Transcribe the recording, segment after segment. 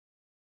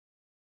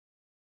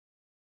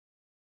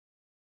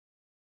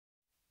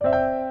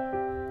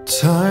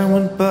Time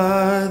went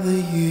by,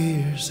 the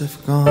years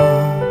have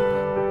gone.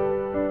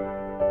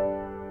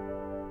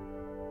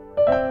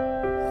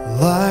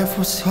 Life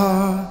was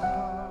hard,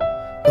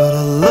 but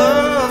our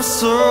love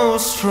so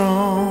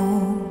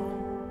strong.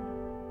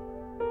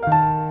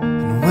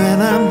 And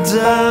when I'm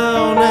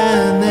down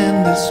and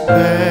in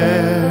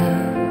despair,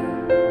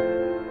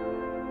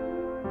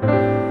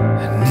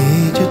 I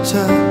need your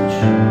touch,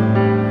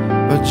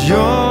 but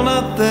you're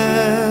not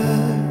there.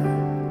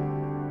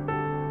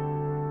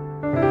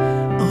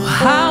 Oh,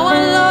 how I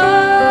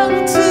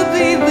long to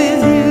be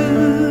with you.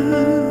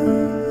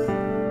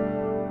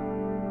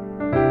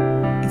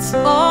 It's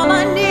all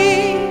I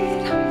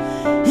need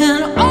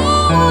and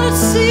all that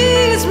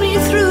sees me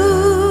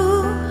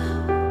through.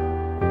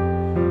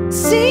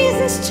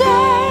 Seasons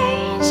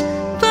change,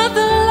 but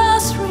the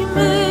lost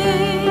remains.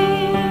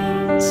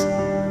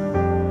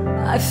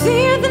 I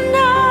fear the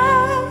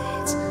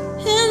nights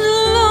and the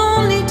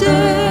lonely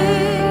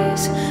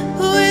days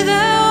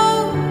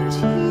without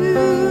you.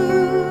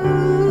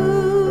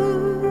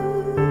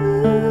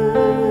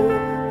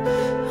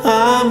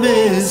 I'm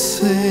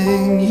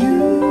missing you.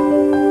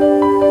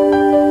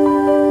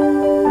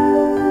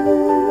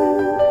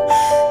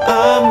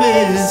 I'm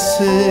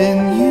missing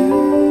you.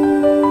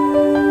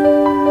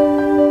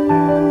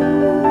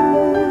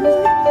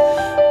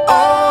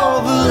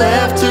 All the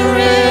laughter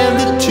and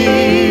the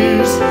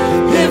tears,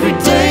 every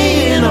day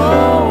in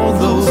all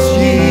those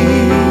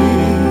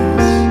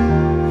years.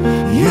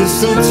 You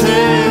still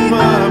tell